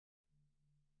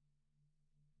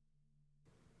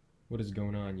What is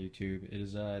going on, YouTube? It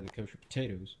is I, the Kosher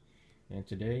Potatoes, and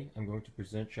today I'm going to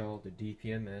present y'all the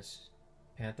DPMS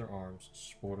Panther Arms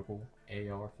Sportical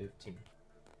AR-15.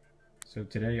 So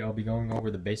today I'll be going over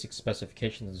the basic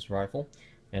specifications of this rifle,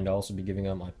 and I'll also be giving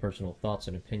out my personal thoughts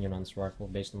and opinion on this rifle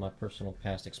based on my personal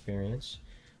past experience.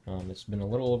 It's been a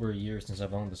little over a year since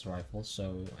I've owned this rifle,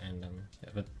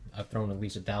 I've thrown at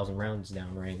least 1,000 rounds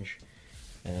downrange.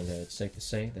 And it's safe to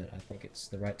say that I think it's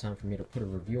the right time for me to put a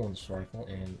review on this rifle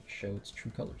and show its true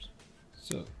colors.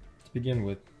 So, to begin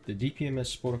with, the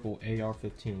DPMS Sportical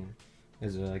AR-15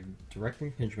 is a direct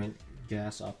impingement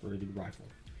gas-operated rifle.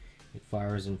 It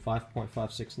fires in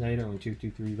 5.56 NATO and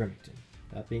 223 Remington.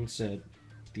 That being said,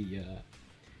 the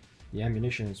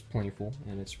ammunition is plentiful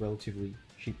and it's relatively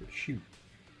cheaper to shoot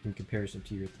in comparison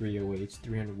to your 308s,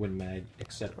 300 Win Mag,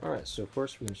 etc. Alright, so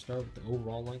first we're going to start with the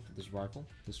overall length of this rifle.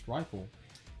 This rifle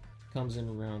comes in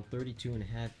around 32.5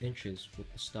 inches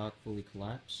with the stock fully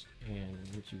collapsed, and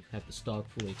once you have the stock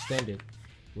fully extended, it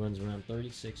runs around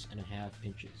 36.5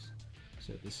 inches.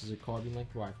 So this is a carbine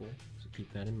length rifle, so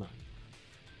keep that in mind.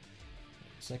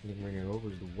 The second thing we're going to go over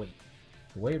is the weight.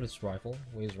 The weight of this rifle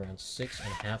weighs around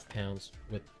 6.5 pounds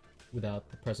without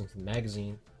the presence of the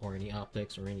magazine or any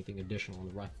optics or anything additional on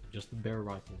the rifle, just the bare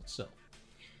rifle itself.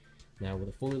 Now with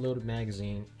a fully loaded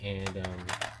magazine and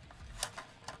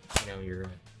your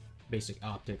basic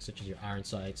optics such as your iron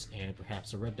sights and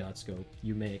perhaps a red dot scope,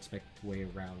 you may expect it to weigh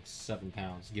around 7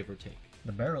 pounds, give or take.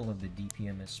 The barrel of the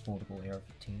DPMS Sportical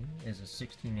AR-15 is a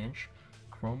 16-inch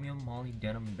chromium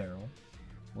molybdenum barrel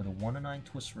with a 1:9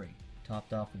 twist rate,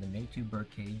 topped off with an A2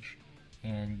 birdcage,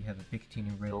 and you have a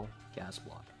Picatinny rail gas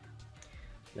block.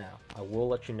 Now, I will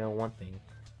let you know one thing: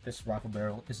 this rifle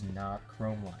barrel is not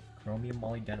chrome-like. Chromium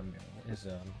molybdenum barrel is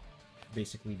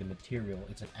basically the material.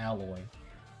 It's an alloy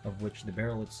of which the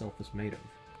barrel itself is made of,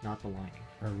 not the lining.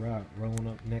 Alright, rolling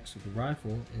up next with the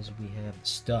rifle is we have the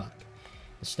stock.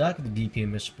 The stock of the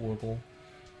DPMS Sportical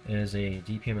is a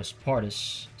DPMS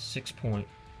Partis 6-point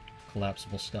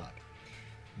collapsible stock.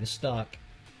 This stock,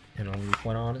 and I'll be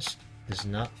quite honest, does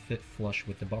not fit flush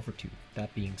with the buffer tube.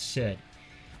 That being said,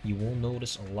 you will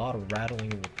notice a lot of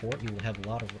rattling in report. You will have a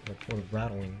lot of reported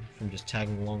rattling from just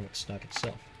tagging along with the stock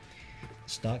itself.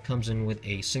 The stock comes in with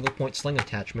a single point sling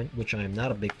attachment, which I am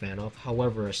not a big fan of.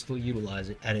 However, I still utilize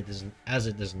it as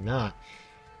it does not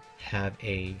have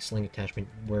a sling attachment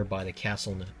whereby the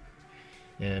castle nut.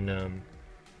 And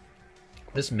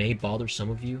this may bother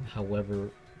some of you. However,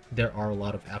 there are a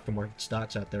lot of aftermarket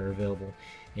stocks out there available,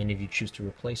 and if you choose to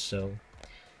replace so,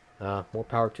 more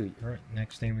power to you. Alright,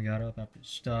 next thing we got up after the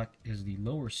stock is the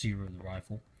lower receiver of the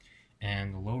rifle.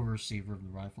 And the lower receiver of the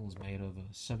rifle is made of a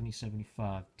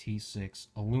 7075 T6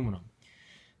 aluminum.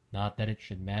 Not that it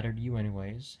should matter to you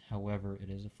anyways. However,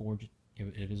 it is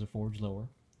a forged lower.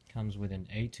 Comes with an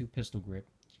A2 pistol grip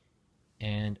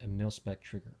and a mil-spec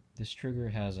trigger. This trigger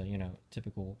has a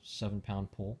typical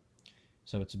 7-pound pull,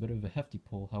 so it's a bit of a hefty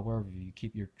pull. However, if you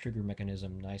keep your trigger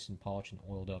mechanism nice and polished and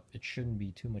oiled up, it shouldn't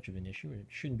be too much of an issue. It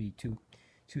shouldn't be too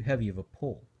heavy of a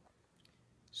pull.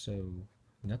 So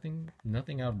nothing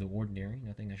out of the ordinary,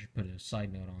 nothing I should put a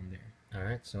side note on there.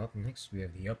 Alright, so up next we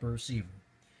have the upper receiver.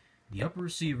 The upper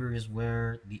receiver is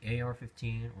where the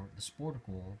AR-15 or the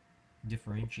Sportical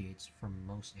differentiates from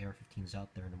most AR-15s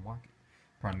out there in the market,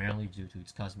 primarily due to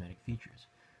its cosmetic features.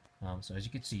 So as you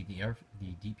can see,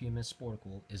 the DPMS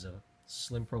Sportical is a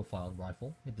slim profiled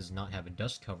rifle. It does not have a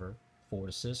dust cover, forward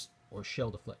assist, or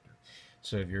shell deflector.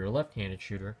 So if you're a left-handed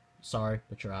shooter, sorry,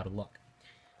 but you're out of luck.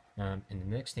 And the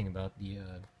next thing about the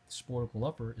Sportical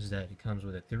upper is that it comes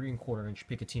with a 3¼ inch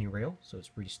Picatinny rail, so it's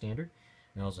pretty standard.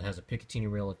 It also has a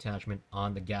Picatinny rail attachment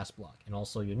on the gas block. And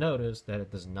also you'll notice that it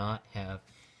does not have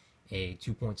a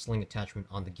 2-point sling attachment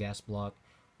on the gas block,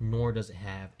 nor does it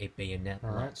have a bayonet.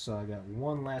 Alright, so I got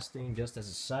one last thing just as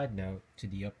a side note to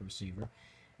the upper receiver,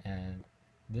 and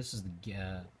this is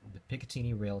the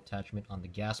Picatinny rail attachment on the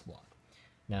gas block.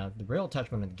 Now, the rail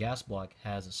attachment on the gas block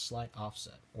has a slight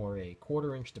offset, or a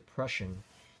 1/4 inch depression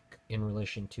in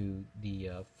relation to the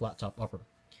flat top upper.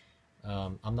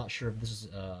 I'm not sure if this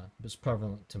is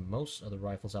prevalent to most of the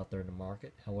rifles out there in the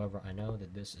market. However, I know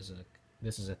that this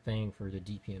is a thing for the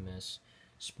DPMS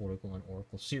Sportical and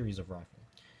Oracle series of rifle.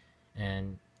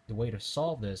 And the way to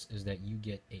solve this is that you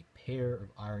get a pair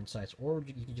of iron sights, or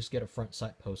you can just get a front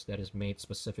sight post that is made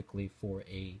specifically for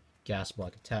a gas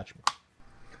block attachment.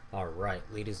 Alright,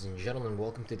 ladies and gentlemen,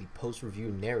 welcome to the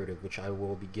post-review narrative, which I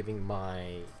will be giving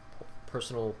my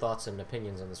personal thoughts and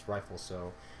opinions on this rifle,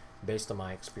 so based on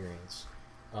my experience.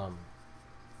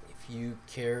 If you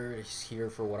care to hear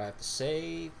for what I have to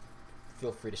say,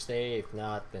 feel free to stay. If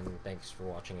not, then thanks for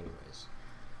watching anyways.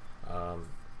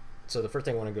 So the first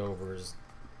thing I want to go over is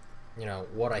you know,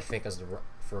 what I think as the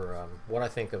what I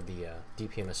think of the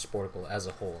DPMS Sportical as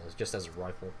a whole, as just as a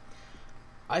rifle.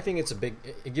 I think it's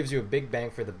it gives you a big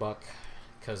bang for the buck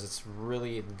because it's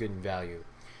really good in value.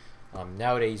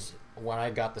 Nowadays, when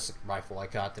I got this rifle, I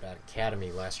got it at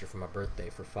Academy last year for my birthday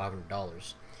for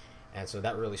 $500, and so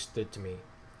that really stood to me.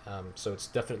 So it's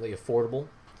definitely affordable.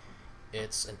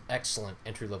 It's an excellent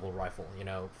entry-level rifle. You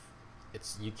know,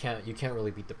 you can't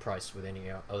really beat the price with any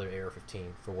other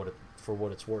AR-15 for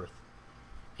what it's worth.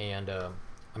 And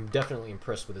I'm definitely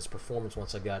impressed with its performance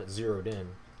once I got it zeroed in.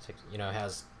 You know, it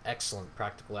has excellent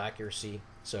practical accuracy.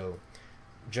 So,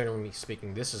 generally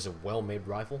speaking, this is a well-made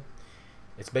rifle.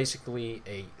 It's basically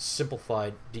a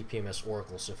simplified DPMS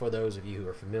Oracle. So, for those of you who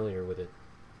are familiar with it,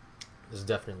 this is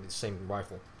definitely the same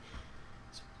rifle.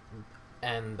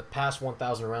 And the past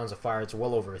 1,000 rounds of fire, it's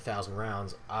well over 1,000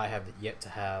 rounds. I have yet to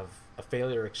have a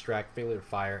failure to extract, failure to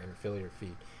fire, and a failure to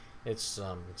feed. It's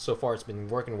so far it's been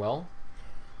working well.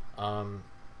 And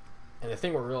the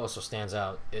thing what really also stands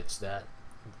out, it's that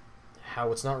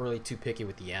how it's not really too picky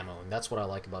with the ammo, and that's what I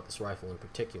like about this rifle in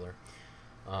particular.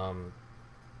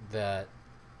 That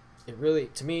it really,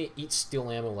 to me, eats steel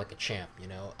ammo like a champ. You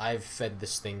know, I've fed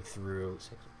this thing through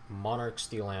Monarch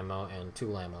steel ammo and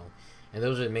tool ammo, and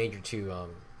those are the major two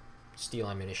steel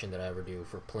ammunition that I ever do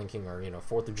for plinking or, you know,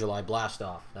 4th of July blast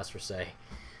off. That's for say.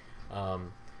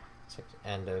 And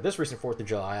this recent 4th of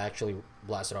July, I actually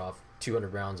blasted off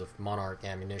 200 rounds of Monarch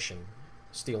ammunition,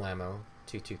 steel ammo,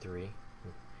 223.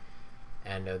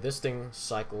 And this thing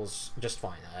cycles just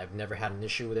fine. I've never had an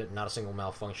issue with it, not a single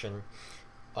malfunction.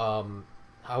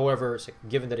 However,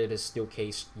 given that it is steel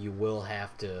cased, you will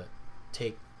have to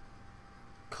take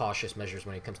cautious measures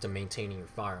when it comes to maintaining your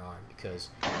firearm, because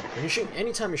when you're shooting,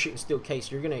 anytime you're shooting steel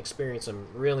case, you're going to experience some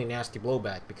really nasty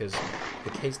blowback because the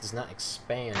case does not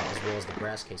expand as well as the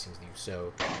brass casings do.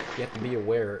 So you have to be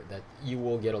aware that you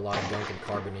will get a lot of gunk and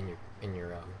carbon in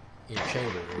your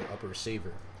chamber, your upper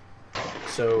receiver.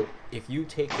 So if you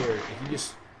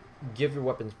just give your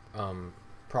weapon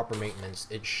proper maintenance,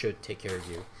 it should take care of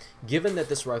you. Given that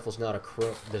this rifle's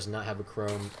does not have a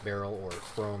chrome barrel or a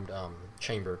chromed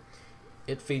chamber,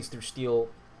 it feeds through steel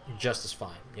just as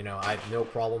fine. You know, I have no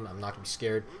problem. I'm not gonna be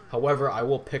scared. However, I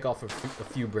will pick off a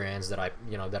few brands that I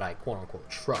quote unquote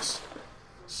trust.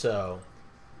 So,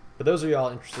 for those of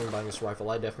y'all interested in buying this rifle,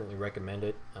 I definitely recommend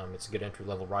it. It's a good entry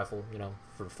level rifle, you know,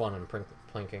 for fun and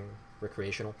plinking,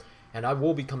 recreational. And I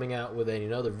will be coming out with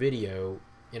another video,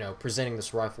 you know, presenting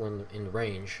this rifle in the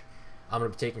range. I'm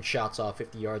going to be taking shots off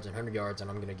 50 yards and 100 yards, and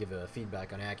I'm going to give a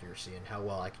feedback on accuracy and how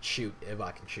well I can shoot, if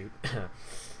I can shoot.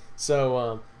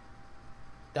 So,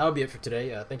 that would be it for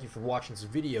today. Thank you for watching this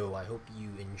video. I hope you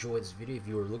enjoyed this video. If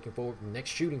you are looking forward to the next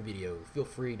shooting video, feel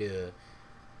free to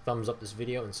thumbs up this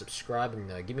video and subscribe,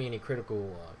 and give me any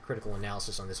critical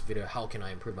analysis on this video. How can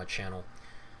I improve my channel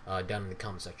down in the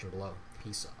comment section below.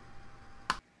 Peace out.